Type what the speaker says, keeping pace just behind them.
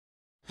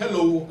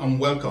Hello and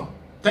welcome.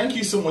 Thank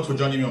you so much for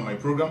joining me on my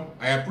program.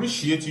 I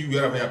appreciate you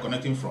wherever you are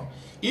connecting from.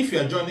 If you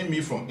are joining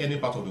me from any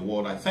part of the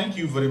world, I thank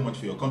you very much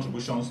for your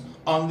contributions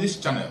on this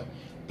channel.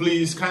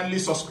 Please kindly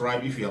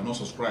subscribe if you have not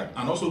subscribed,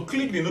 and also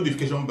click the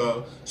notification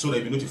bell so that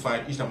you'll be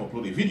notified each time I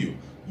upload a video.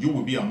 You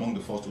will be among the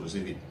first to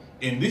receive it.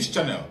 In this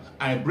channel,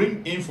 I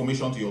bring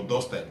information to your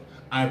doorstep.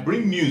 I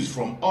bring news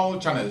from all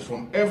channels,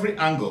 from every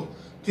angle.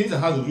 Things that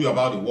have to do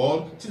about the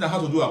world, things that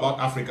have to do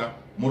about Africa,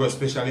 more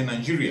especially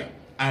Nigeria.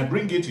 I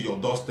bring it to your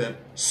doorstep.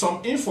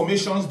 Some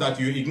information that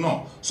you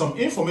ignore, some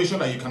information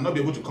that you cannot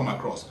be able to come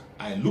across,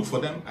 I look for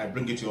them, I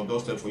bring it to your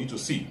doorstep for you to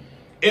see.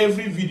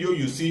 Every video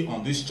you see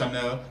on this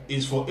channel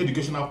is for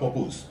educational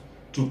purpose,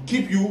 to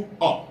keep you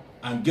up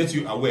and get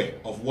you aware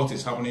of what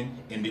is happening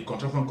in the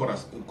contraction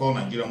called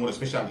Nigeria, more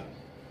especially.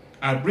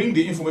 I bring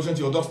the information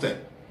to your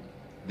doorstep.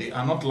 They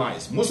are not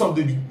lies. Most of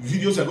the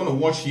videos you're going to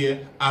watch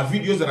here are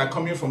videos that are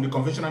coming from the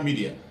conventional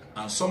media,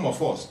 and some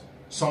of us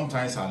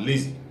sometimes are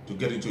lazy to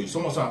get into it.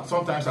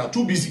 Sometimes are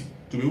too busy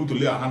to be able to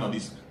lay a hand on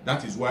this.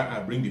 That is why I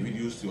bring the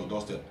videos to your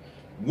doorstep.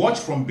 Watch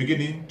from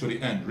beginning to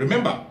the end.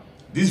 Remember,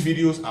 these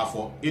videos are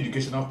for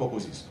educational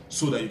purposes,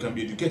 so that you can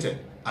be educated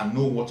and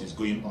know what is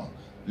going on.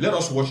 Let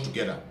us watch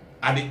together.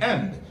 At the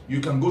end, you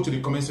can go to the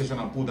comment section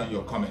and put down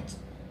your comment.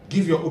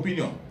 Give your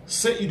opinion.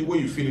 Say it the way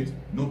you feel it.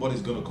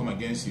 Nobody's going to come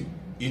against you.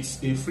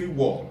 It's a free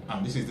world,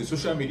 and this is the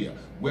social media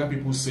where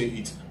people say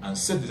it and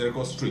set the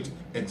record straight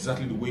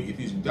exactly the way it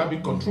is without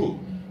being controlled.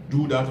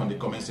 Do that on the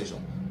comment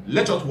section.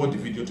 Let us watch the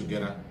video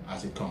together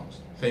as it comes.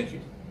 Thank you.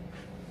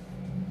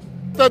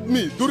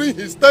 Me during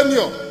his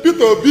tenure.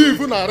 Peter Obi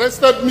even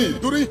arrested me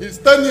during his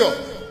tenure.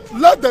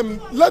 Let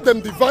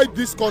them divide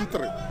this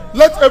country.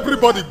 Let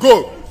everybody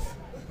go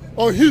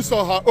on his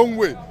or her own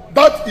way.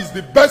 That is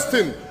the best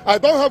thing. I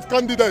don't have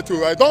candidate.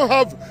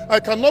 I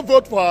cannot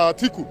vote for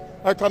Atiku.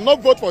 I cannot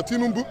vote for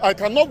Tinubu. I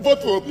cannot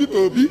vote for Peter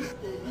Obi.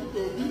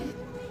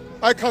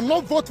 I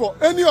cannot vote for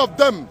any of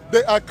them.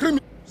 They are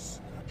criminals.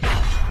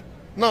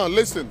 Now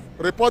listen,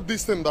 report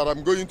this thing that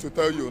I'm going to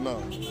tell you now.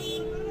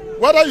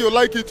 Whether you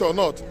like it or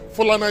not,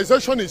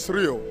 Fulanization is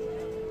real.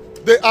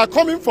 They are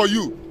coming for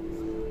you.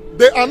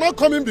 They are not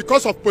coming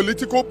because of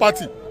political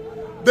party.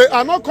 They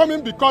are not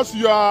coming because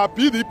you are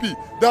PDP.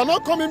 They are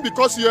not coming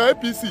because you are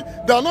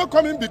APC. They are not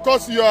coming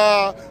because you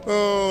are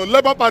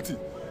Labour Party.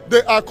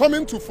 They are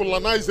coming to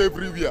Fulanize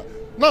everywhere.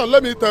 Now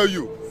let me tell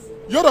you,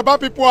 Yoruba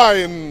people are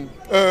in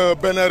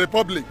Benin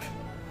Republic.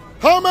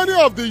 How many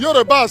of the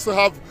Yorubas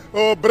have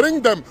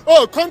bring them,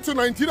 come to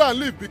Nigeria and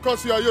live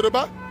because you are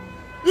Yoruba?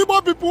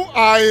 Igbo people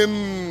are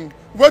in,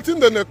 what in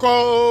they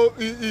call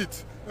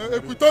it,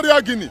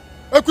 Equatorial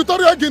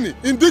Guinea,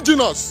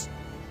 indigenous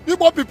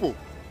Igbo people.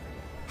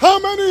 How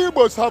many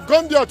Igbos have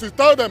gone there to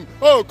tell them,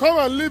 come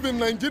and live in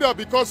Nigeria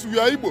because we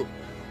are Igbo?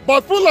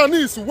 But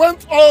Fulanis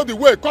went all the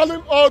way,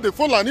 calling all the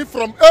Fulani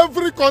from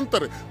every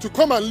country to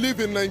come and live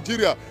in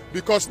Nigeria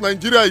because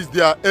Nigeria is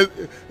their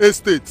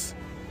estate.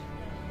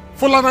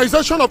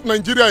 Fulanization of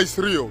Nigeria is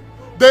real.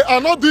 They are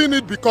not doing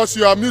it because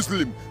you are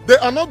Muslim. They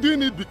are not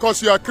doing it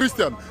because you are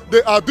Christian.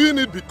 They are doing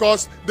it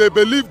because they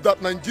believe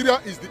that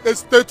Nigeria is the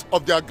estate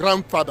of their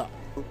grandfather.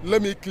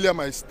 Let me clear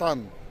my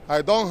stand.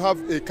 I don't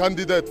have a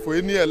candidate for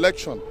any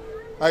election.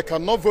 I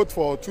cannot vote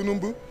for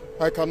Tinubu.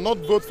 I cannot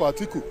vote for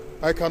Atiku.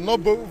 I cannot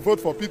vote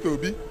for Peter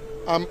Obi.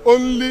 I'm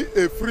only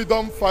a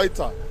freedom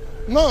fighter.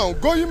 Now,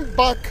 going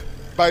back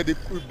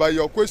by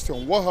your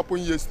question, what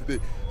happened yesterday,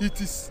 it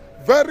is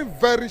very,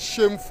 very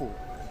shameful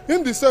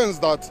in the sense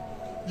that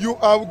you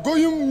are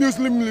going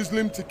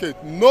Muslim ticket,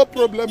 no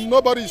problem,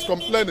 nobody is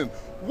complaining.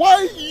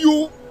 Why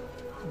you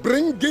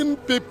bringing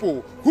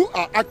people who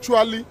are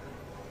actually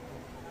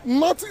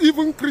not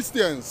even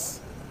Christians,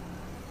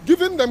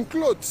 giving them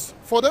clothes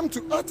for them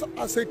to act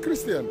as a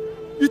Christian?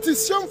 It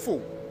is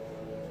shameful.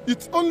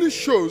 It only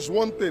shows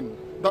one thing,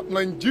 that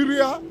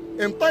Nigeria,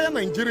 entire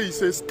Nigeria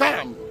is a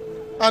scam.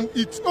 And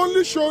it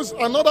only shows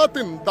another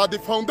thing, that the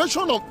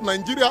foundation of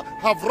Nigeria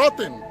have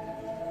rotten.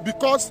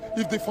 Because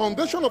if the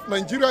foundation of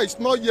Nigeria is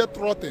not yet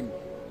rotten,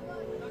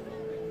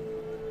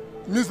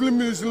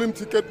 Muslim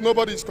ticket,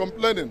 nobody is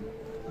complaining.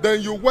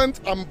 Then you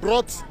went and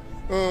brought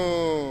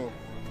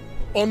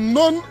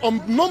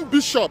unknown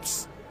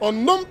bishops,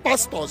 unknown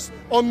pastors,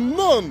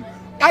 unknown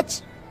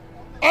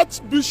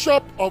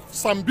Archbishop of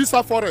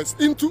Sambisa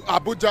Forest into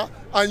Abuja,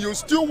 and you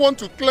still want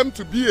to claim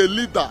to be a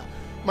leader.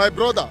 My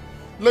brother,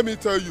 let me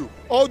tell you,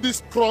 all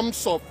these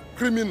crumbs of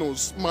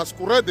criminals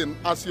masquerading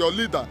as your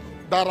leader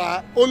that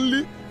are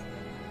only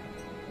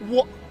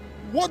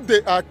what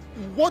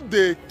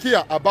they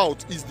care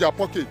about is their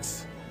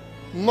pockets,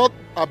 not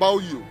about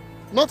you,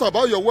 not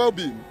about your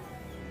well-being.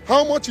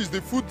 How much is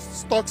the food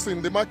stocks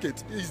in the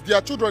market? Is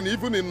their children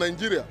even in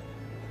Nigeria?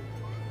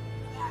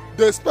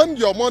 They spend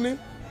your money,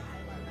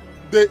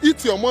 they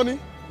eat your money,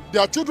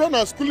 their children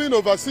are schooling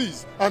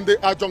overseas, and they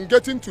are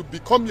getting to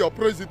become your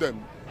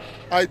president.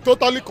 I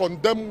totally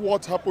condemn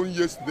what happened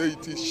yesterday.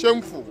 It is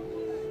shameful.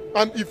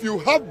 And if you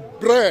have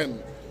brain,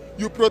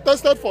 you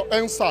protested for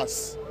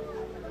NSAS,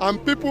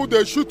 and people,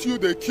 they shoot you,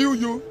 they kill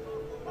you.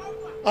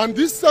 And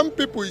these same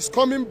people is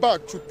coming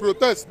back to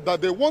protest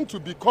that they want to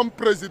become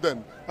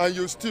president, and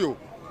you still.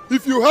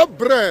 If you have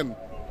brain,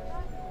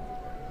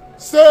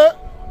 say,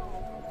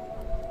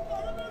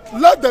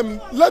 let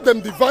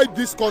them divide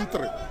this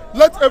country.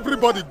 Let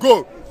everybody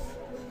go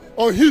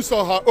on his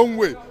or her own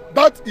way.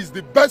 That is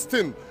the best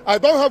thing. I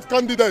don't have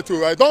candidate.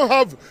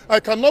 I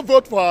cannot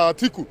vote for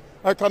Atiku.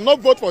 I cannot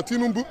vote for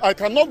Tinubu. I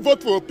cannot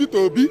vote for Peter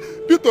Obi.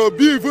 Peter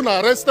Obi even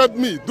arrested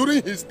me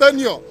during his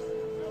tenure.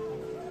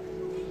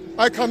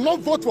 I cannot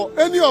vote for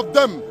any of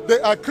them. They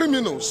are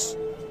criminals.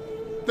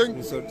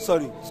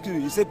 Sorry, excuse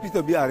me. You said Peter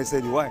Obi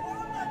arrested you. Why?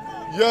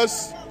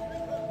 Yes.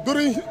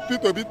 During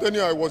Peter Obi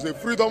tenure, I was a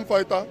freedom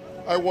fighter.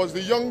 I was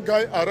the young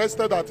guy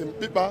arrested at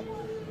Mpipa.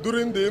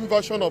 During the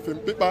invasion of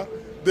Mpipa,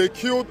 they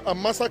killed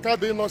and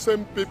massacred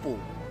innocent people.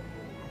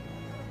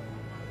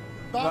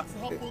 That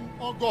happened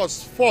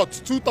August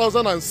 4th,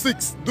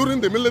 2006, during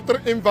the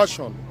military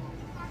invasion.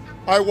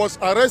 I was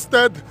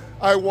arrested,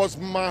 I was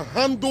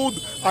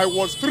manhandled, I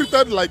was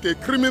treated like a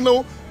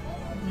criminal.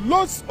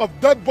 Lots of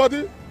dead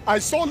body. I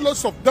saw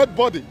lots of dead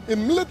body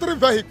in military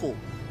vehicle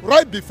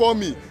right before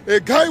me. A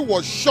guy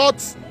was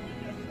shot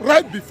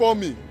right before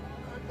me.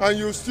 And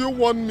you still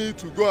want me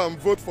to go and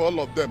vote for all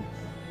of them.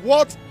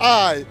 What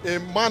I,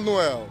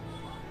 Emmanuel,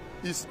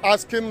 is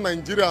asking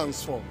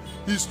Nigerians for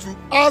is to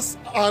ask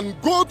and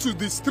go to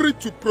the street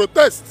to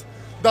protest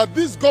that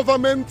this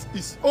government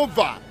is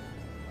over.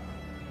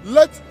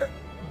 Let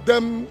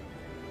them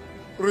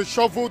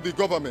reshuffle the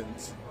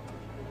government.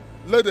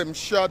 Let them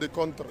share the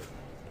country.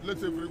 Let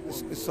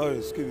everyone. Sorry,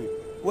 excuse me.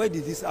 Where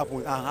did this happen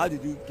and how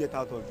did you get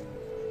out of it?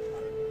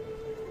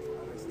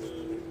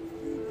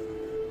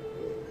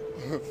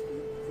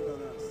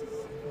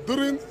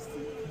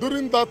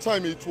 During that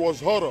time, it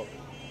was horror.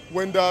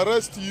 When they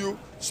arrest you,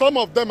 some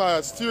of them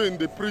are still in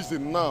the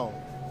prison now.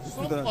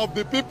 Some of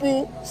the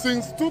people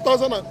since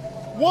 2000,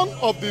 one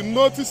of the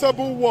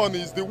noticeable one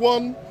is the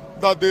one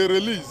that they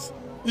release.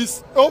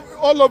 It's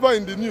all over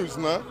in the news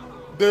now.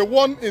 They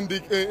won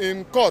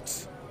in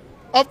court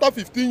after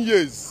 15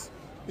 years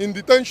in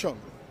detention.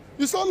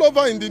 It's all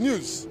over in the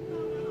news.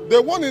 They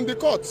won in the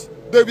court.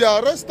 They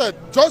were arrested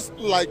just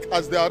like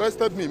as they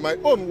arrested me. My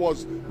own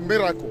was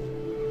miracle.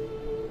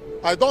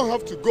 I don't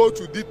have to go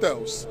to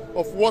details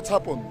of what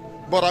happened,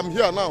 but I'm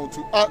here now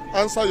to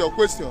answer your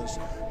questions.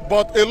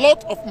 But a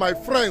lot of my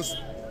friends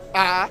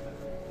are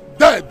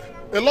dead.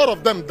 A lot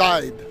of them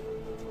died.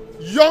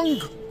 Young,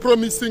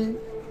 promising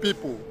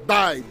people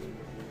died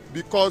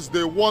because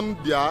they won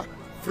their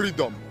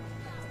freedom.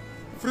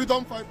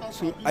 Freedom fighters.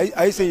 So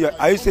are you saying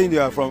you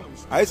are from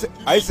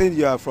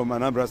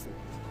Anambra State?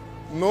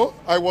 No,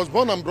 I was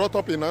born and brought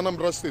up in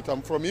Anambra State.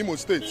 I'm from Imo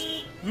State.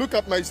 Look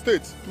at my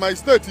state. My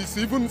state is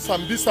even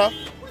Sambisa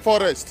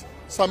Forest.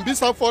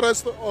 Sambisa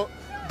Forest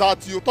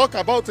that you talk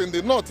about in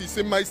the north is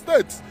in my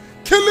state.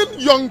 Killing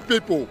young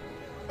people.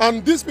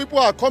 And these people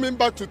are coming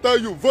back to tell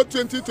you, vote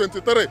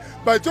 2023.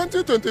 By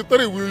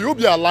 2023, will you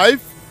be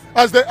alive?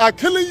 As they are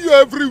killing you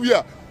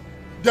everywhere.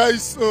 There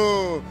is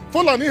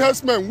Fulani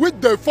herdsmen which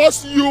they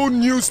force you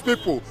news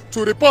people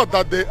to report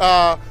that they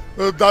are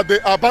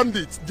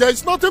bandits. There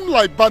is nothing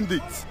like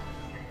bandits.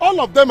 All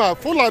of them are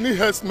Fulani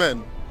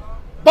herdsmen.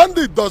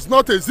 Bandit does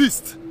not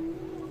exist.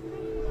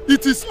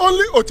 It is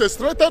only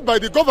orchestrated by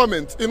the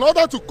government in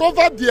order to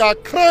cover their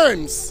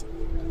crimes.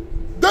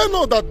 They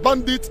know that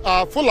bandits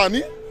are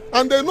Fulani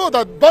and they know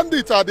that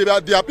bandits are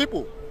their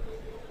people.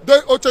 They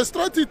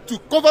orchestrate it to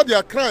cover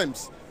their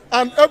crimes.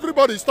 And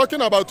everybody is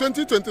talking about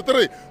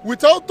 2023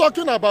 without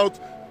talking about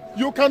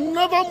you can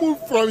never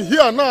move from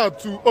here now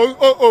to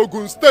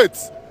Ogun State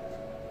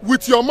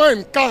with your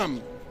mind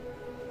calm.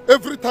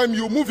 Every time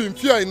you move in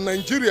fear in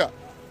Nigeria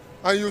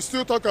and you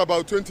still talk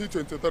about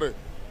 2023.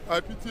 I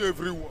pity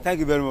everyone.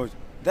 Thank you very much.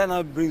 That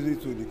now brings me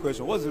to the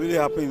question. What's really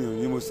happening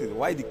in Imo State?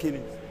 Why the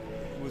killings?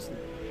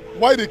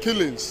 Why the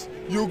killings?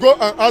 You go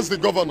and ask the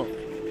governor.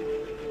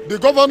 The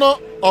governor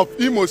of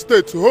Imo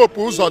State, Hope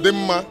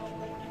Uzodimma,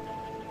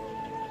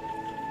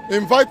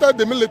 invited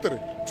the military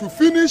to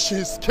finish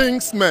his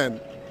king's men.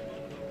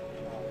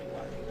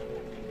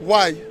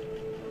 Why?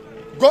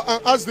 Go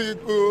and ask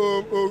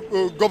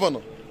the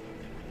governor.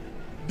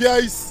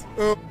 There is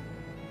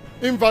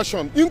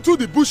invasion into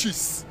the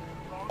bushes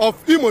of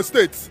Imo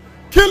State,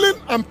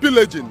 killing and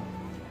pillaging,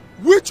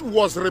 which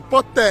was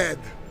reported.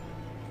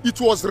 It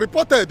was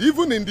reported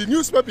even in the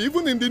newspaper,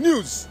 even in the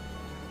news.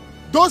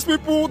 Those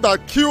people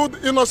that killed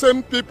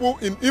innocent people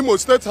in Imo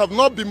State have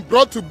not been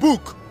brought to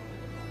book.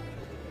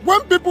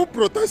 When people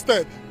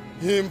protested,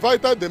 he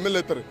invited the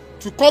military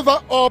to cover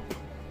up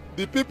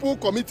the people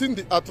committing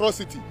the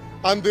atrocity,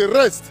 and the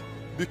rest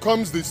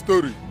becomes the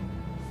story.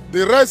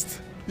 The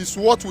rest is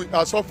what we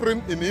are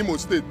suffering in Imo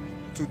State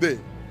today.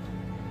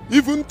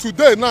 Even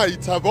today now,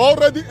 it have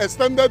already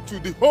extended to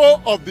the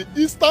whole of the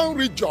eastern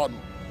region.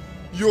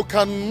 You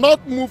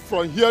cannot move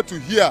from here to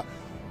here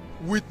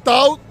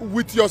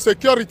with your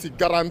security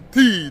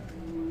guaranteed.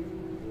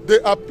 They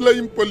are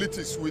playing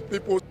politics with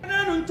people.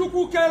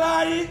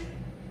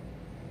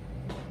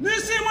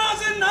 Nisi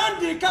Mazi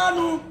Nnamdi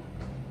Kanu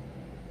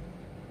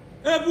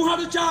ebu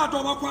hadu cha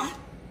adobakwa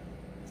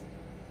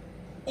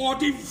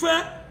Odife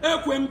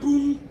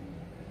ekwembum.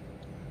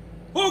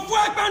 Ofu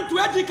ekpantu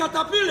eji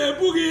katapila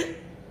ebugi.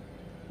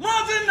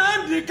 Mazi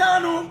Nnamdi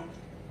Kanu.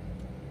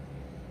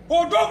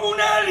 Odogwu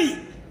n'eli.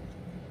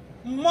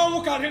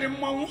 Mmanwụ karịrị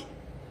mmanwụ.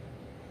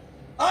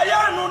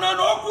 Aya nụ na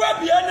n'okwu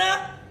ebiene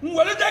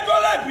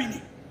mwelidegola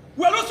ebini.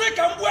 Welusi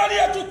ka mgbuali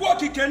ya Chukwu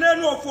okike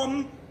n'elu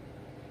ofom.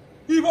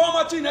 Ibe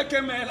ọma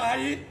Chineke mere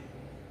anyị.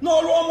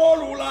 N'ọrụ ọma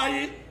ọlụlụ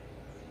anyị.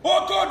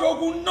 Oke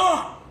odogwu nnọọ.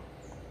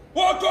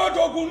 Oke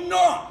odogwu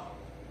nnọọ.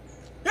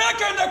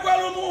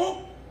 Ekenekwelu mụ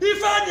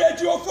ife anyị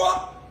eji ofọ.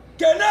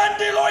 Kene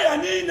ndị lọya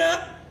niile.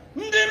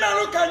 Ndị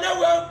merụ ka nye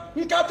wee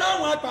nkata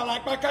ahụ akpara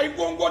akpa ka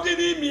igwongwo dị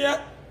n'ime ya.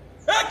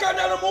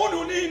 Ekenere m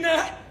unu niile.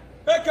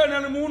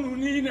 Ekenere m unu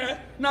niile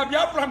na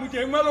Biafra m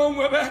ga-enwere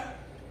onwebe.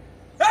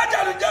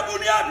 Ejere njebu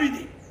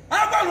n'abidi.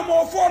 Agwalụ m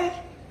ọfọm.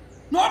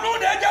 N'ọnụ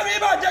na-ejebe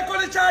ibe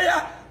ajekọrịcha ya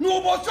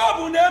n'ụbọchị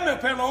ọbụ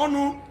na-emepere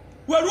ọnụ.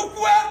 Were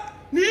kwue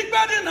na ikpe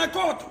dị na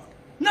kọtụ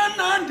na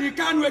Nnamdi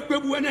Kanu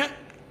ekpegbuene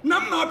na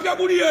mma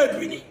apịagburu ya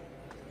ebini.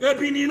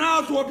 Ebini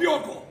na-azụ obi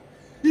ọgọ.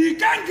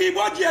 Ike nke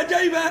Igbo ji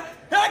eje ibe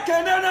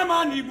ekenere m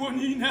na Igbo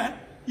niile.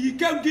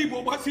 Ike nke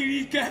Igbo gbasiri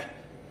ike.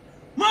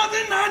 Mazi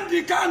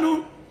Nnamdi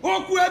Kanu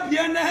okwu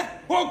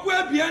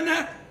ebiene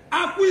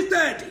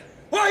acquitted.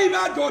 Oyibe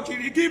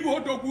adọchiri gị bụ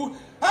odogwu.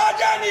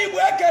 Aja na Igbo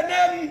ekene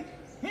m.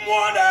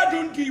 Mmụọ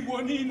na-edu ndị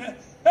Igbo niile.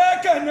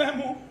 Ekene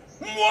m.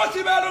 Mmụọ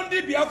sibelu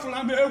ndị Biafra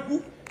m egwu.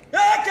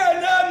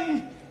 Ekene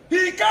m.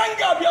 Ike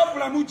nga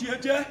Biafra m ji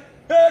eje.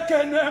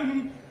 Ekene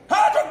m.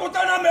 Ha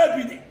tụpụtara m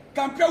ebini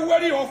ka mpe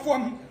weri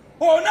ọfọm.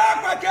 Ọ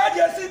na-akwa ka eji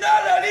esi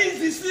n'elere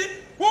izizi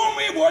ụmụ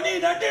Igbo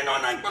niile ndị nọ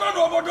na mkpọrọ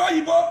n'obodo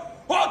oyibo.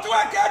 Otu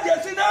a ka eji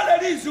esi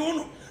n'elere izi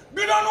unu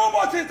bido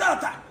n'ụbọchị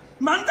tata.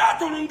 Ma ndị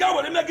atụrụ nga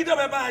were megide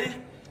bebe anyị.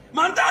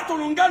 Ma ndị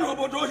atụrụ nga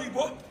n'obodo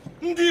oyibo.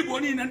 Ndị Igbo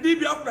niile, ndị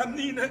Biafra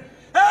niile.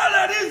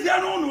 Elere izi ya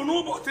n'unu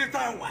n'ụbọchị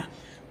taa nwa.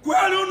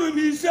 Kwere unu m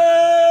ise.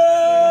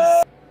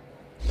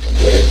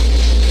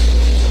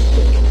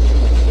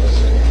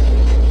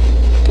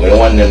 We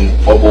want them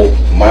bubble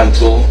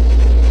mantle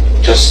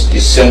just the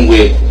same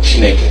way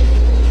Chineke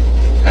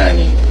and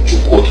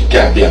Chukwu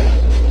Abiyama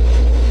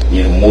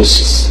near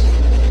Moses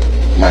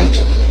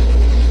mantle.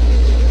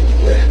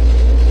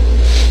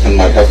 And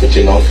my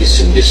Catholic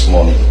office in this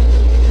morning,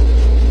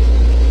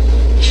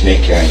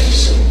 Chineke and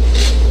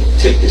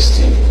take this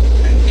thing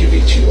and give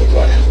it to your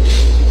brother.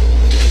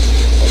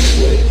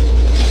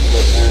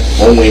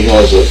 One way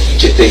also,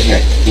 here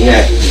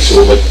it's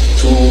over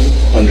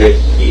 200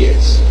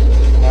 years.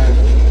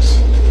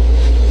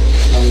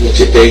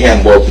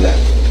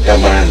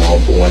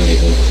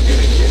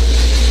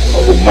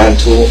 Of a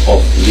mantle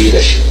of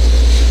leadership.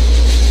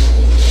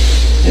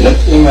 You know?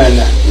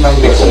 I'm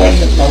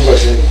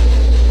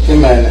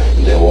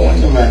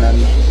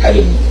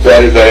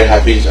very, very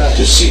happy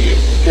to see you.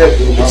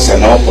 It's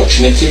an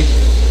opportunity,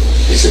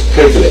 it's a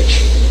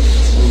privilege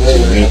to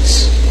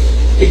meet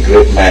a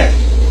great man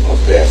of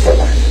Biafra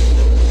land.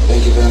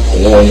 Thank you very much.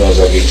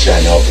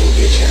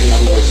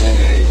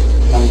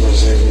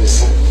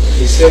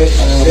 He said,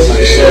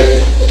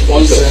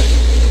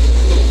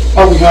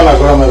 I'm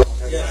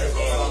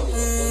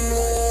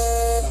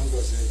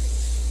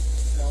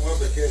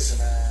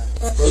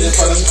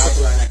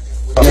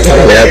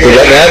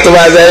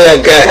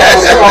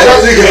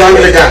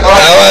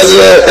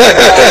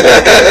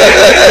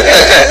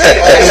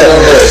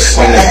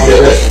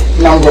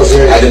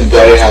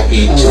very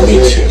happy to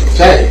meet you.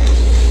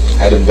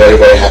 I'm very,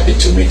 very happy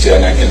to meet you,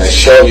 and I can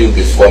assure you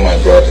before my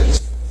brothers.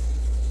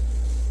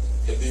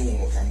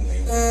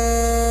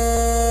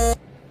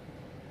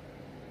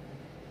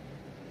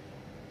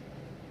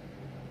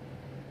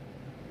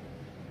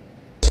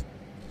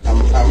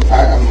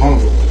 I'm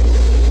humble.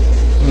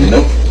 You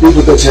know,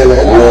 People to tell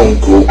I'm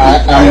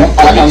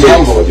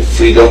humble for the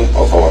freedom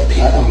of our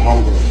people. I'm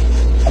humble.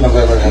 I'm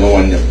very, very humble. No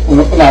one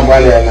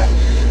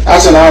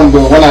as an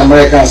humble, when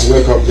Americans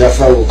wake up,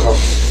 Biafra will come.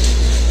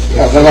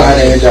 I've never had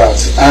any doubt.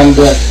 And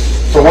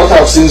from what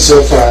I've seen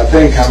so far, I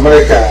think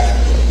America,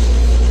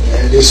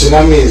 the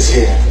tsunami is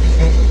here.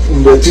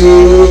 The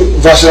two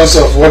versions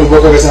of what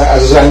Boko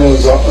Haram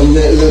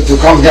to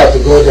come here to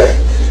go there.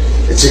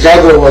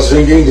 Chicago was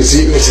ringing the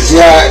sea.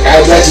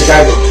 I like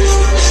Chicago.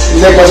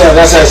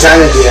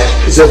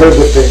 It's a very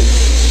good thing.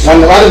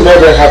 I'm very,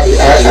 very happy.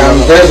 I'm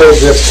very, very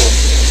grateful.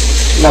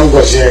 I'm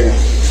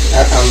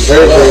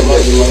very, very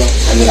grateful.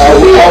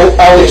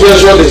 I will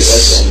treasure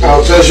this. I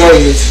will treasure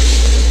it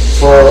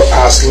for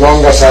as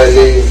long as I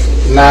live,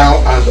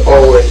 now and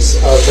always.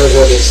 I will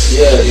treasure this.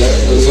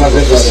 It's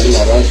nothing to say.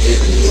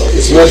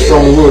 It's made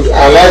from wood.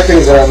 I like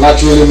things that are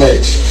naturally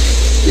made,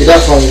 either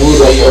from wood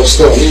or from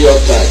stone.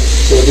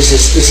 So this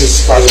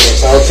is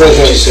fabulous. I will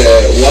treasure it.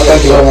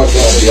 Thank you very much.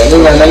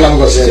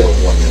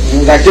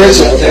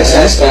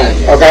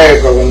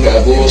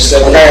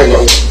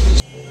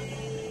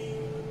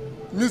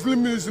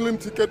 Muslim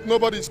ticket,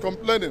 nobody is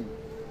complaining.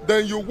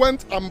 Then you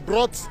went and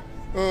brought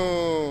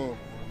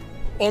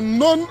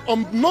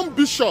unknown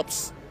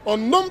bishops,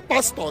 unknown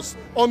pastors,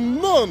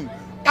 unknown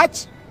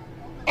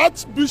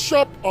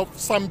Archbishop of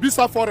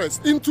Sambisa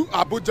Forest into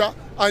Abuja,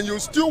 and you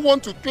still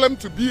want to claim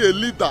to be a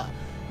leader.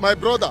 My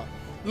brother,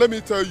 let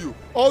me tell you,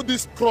 all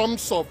these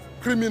crumbs of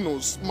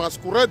criminals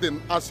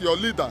masquerading as your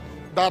leader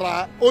that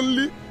are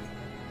only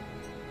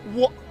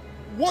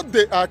what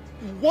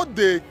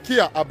they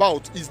care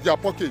about is their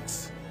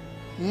pockets,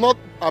 not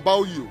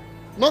about you,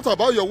 not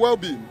about your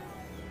well-being.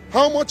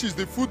 How much is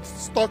the food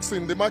stocks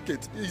in the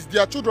market? Is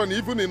their children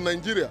even in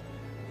Nigeria?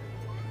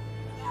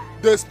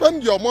 They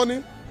spend your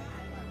money,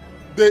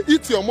 they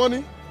eat your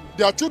money,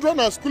 their children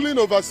are schooling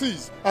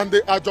overseas, and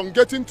they are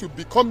getting to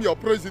become your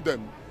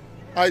president.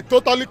 I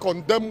totally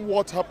condemn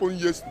what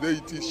happened yesterday.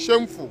 It is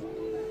shameful.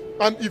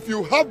 And if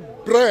you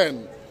have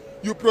brain,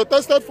 you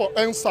protested for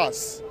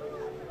NSAS,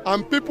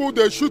 and people,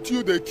 they shoot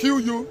you, they kill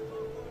you,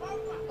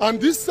 and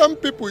this same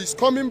people is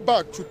coming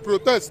back to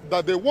protest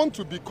that they want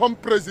to become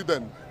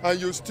president,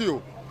 and you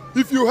still.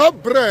 If you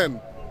have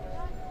brain,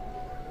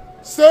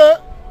 say,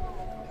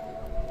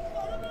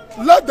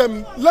 let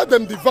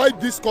them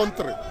divide this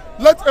country.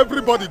 Let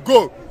everybody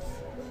go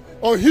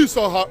on his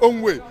or her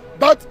own way.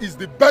 That is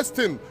the best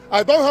thing.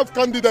 I don't have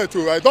candidate.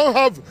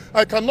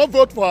 I cannot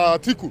vote for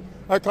Atiku.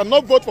 I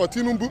cannot vote for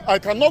Tinubu. I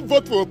cannot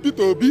vote for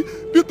Peter Obi.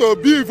 Peter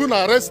Obi even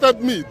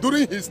arrested me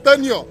during his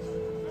tenure.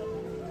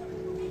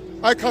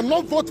 I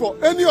cannot vote for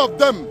any of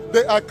them.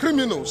 They are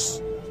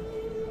criminals.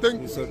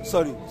 Thank you.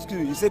 Sorry,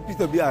 excuse me. You said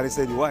Peter Obi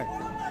arrested you. Why?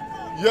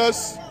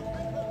 Yes.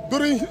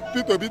 During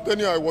Peter Obi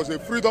tenure, I was a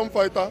freedom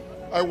fighter.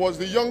 I was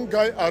the young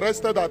guy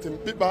arrested at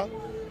Impipa.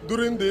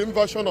 During the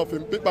invasion of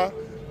Impipa,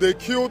 they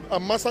killed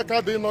and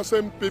massacred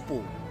innocent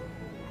people.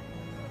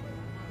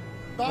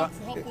 That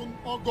happened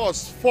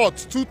August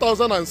 4th,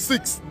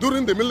 2006,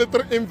 during the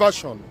military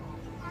invasion.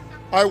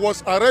 I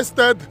was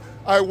arrested,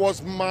 I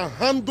was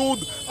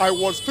manhandled, I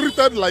was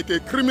treated like a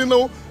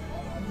criminal.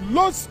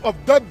 Lots of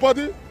dead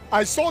body.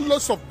 I saw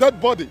lots of dead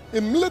body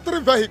in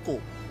military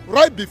vehicle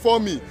right before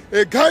me.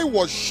 A guy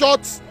was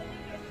shot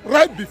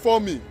right before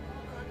me.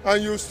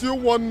 And you still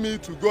want me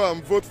to go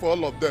and vote for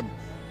all of them.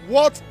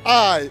 What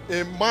I,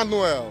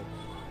 Emmanuel,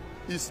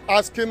 is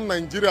asking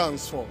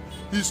Nigerians for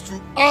is to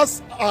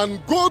ask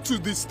and go to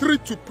the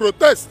street to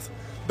protest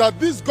that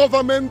this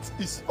government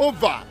is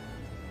over.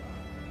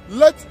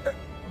 Let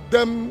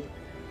them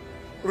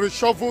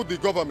reshuffle the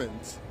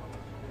government.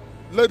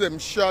 Let them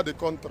share the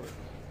country.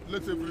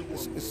 Let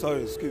everyone.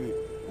 Sorry, excuse me.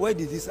 Where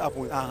did this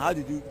happen and how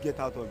did you get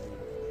out of it?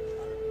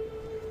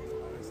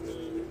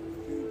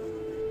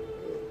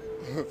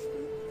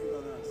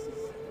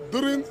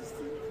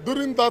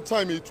 During that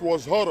time, it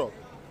was horror.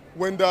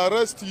 When they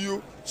arrest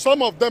you,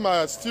 some of them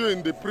are still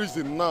in the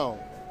prison now.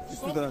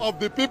 Some of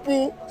the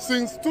people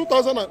since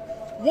 2000,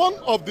 one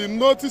of the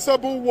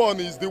noticeable one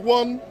is the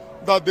one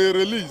that they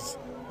release.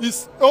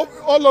 It's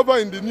all over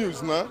in the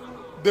news now.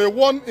 The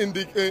one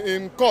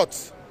in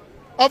court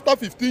after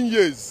 15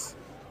 years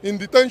in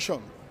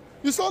detention.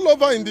 It's all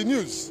over in the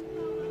news.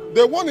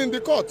 The one in the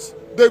court,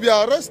 they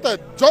were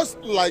arrested just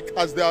like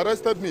as they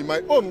arrested me.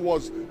 My own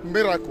was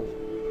miracle.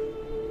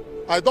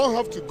 I don't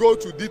have to go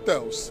to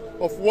details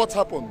of what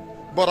happened,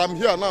 but I'm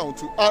here now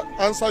to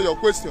answer your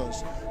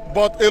questions.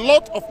 But a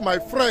lot of my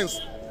friends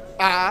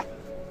are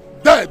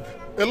dead.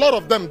 A lot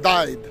of them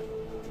died.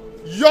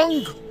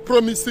 Young,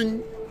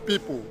 promising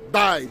people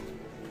died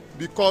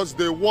because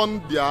they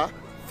won their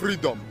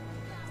freedom.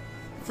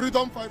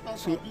 Freedom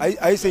fighters. So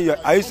are you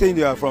saying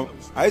you are from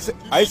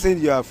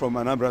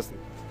Anambra State?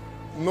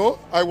 No,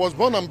 I was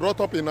born and brought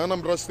up in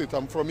Anambra State.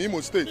 I'm from Imo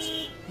State.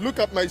 Look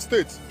at my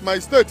state. My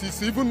state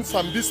is even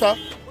Sambisa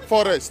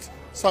Forest.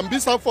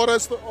 Sambisa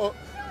Forest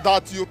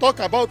that you talk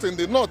about in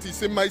the north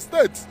is in my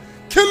state.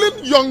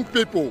 Killing young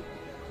people.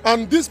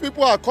 And these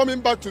people are coming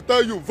back to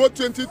tell you, vote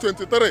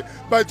 2023.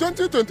 By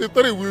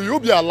 2023, will you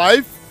be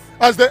alive?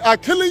 As they are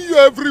killing you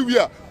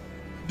everywhere.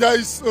 There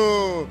is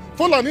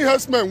Fulani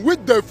herdsmen which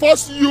they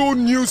force you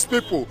news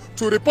people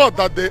to report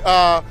that they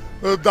are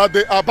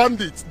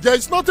bandits. There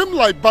is nothing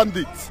like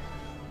bandits.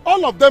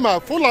 All of them are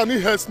Fulani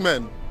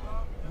herdsmen.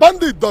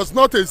 Bandit does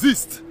not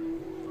exist.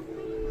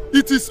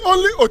 It is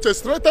only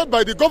orchestrated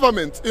by the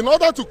government in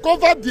order to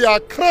cover their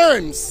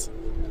crimes.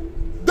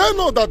 They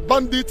know that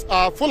bandits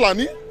are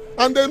Fulani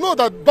and they know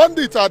that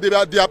bandits are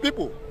their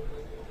people.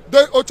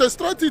 They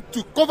orchestrate it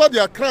to cover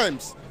their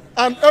crimes.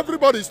 And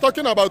everybody is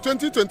talking about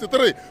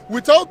 2023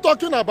 without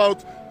talking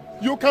about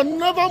you can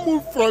never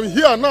move from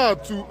here now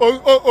to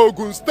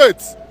Ogun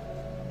State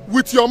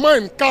with your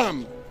mind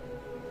calm.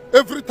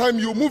 Every time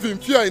you move in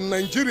fear in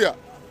Nigeria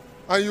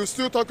and you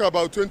still talk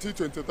about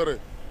 2023.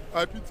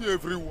 I pity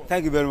everyone.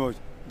 Thank you very much.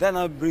 That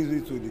now brings me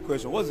to the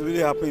question. What's really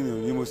happening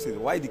in Imo State?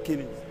 Why the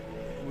killings?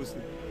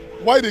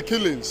 Why the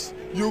killings?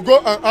 You go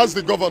and ask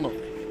the governor.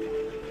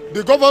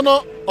 The governor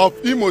of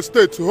Imo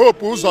State, Hope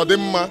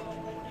Uzodimma,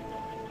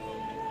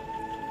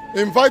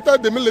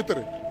 invited the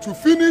military to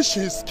finish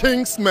his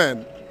king's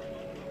men.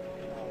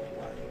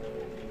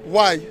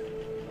 Why?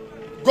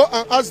 Go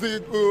and ask the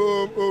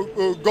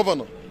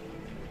governor.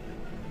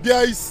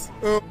 There is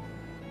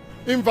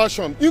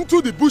invasion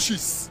into the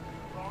bushes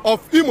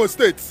of Imo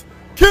State,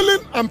 killing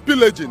and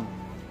pillaging.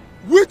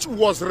 which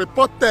was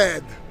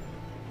reported.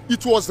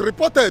 It was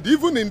reported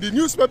even in the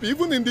newspaper,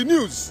 even in the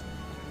news.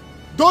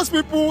 Those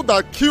people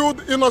that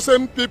killed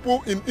innocent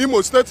people in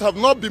Imo State have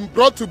not been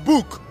brought to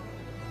book.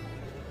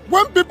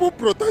 When people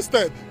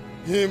protested,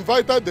 he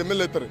invited the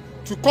military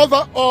to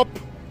cover up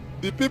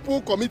the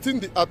people committing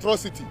the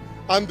atrocity,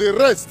 and the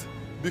rest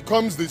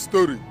becomes the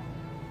story.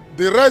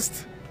 The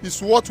rest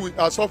is what we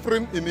are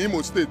suffering in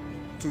Imo State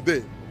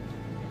today.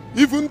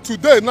 Even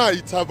today now,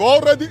 it have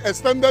already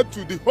extended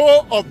to the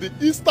whole of the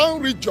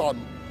eastern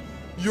region.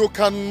 You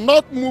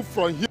cannot move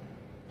from here.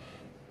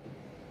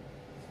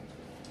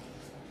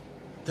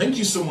 Thank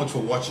you so much for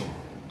watching.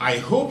 I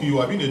hope you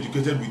have been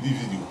educated with this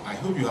video. I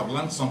hope you have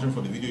learned something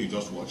from the video you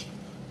just watched.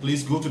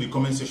 Please go to the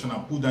comment section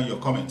and put down your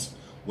comments.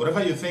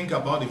 Whatever you think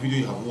about the video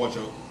you have watched,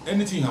 or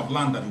anything you have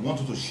learned that you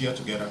wanted to share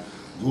together,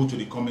 go to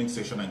the comment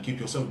section and keep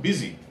yourself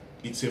busy.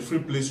 It's a free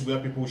place where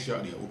people share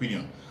their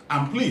opinion.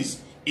 And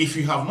please, if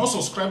you have not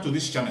subscribed to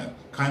this channel,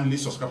 kindly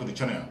subscribe to the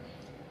channel.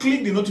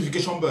 Click the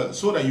notification bell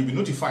so that you'll be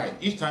notified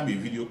each time a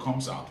video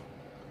comes out.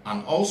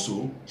 And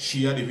also,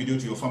 share the video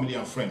to your family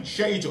and friends.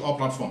 Share it to all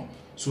platforms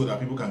so that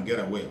people can get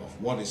aware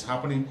of what is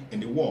happening in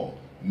the world,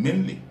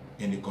 mainly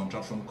in the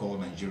contraption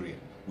called Nigeria.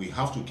 We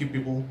have to keep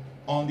people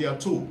on their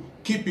toe,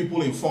 keep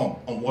people informed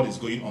on what is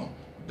going on.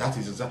 That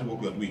is exactly what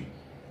we are doing.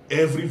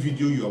 Every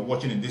video you are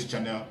watching in this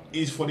channel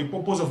is for the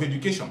purpose of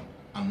education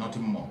and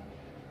nothing more.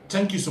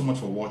 Thank you so much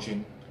for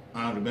watching,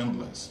 and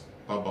remember,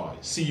 bye-bye.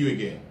 See you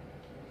again.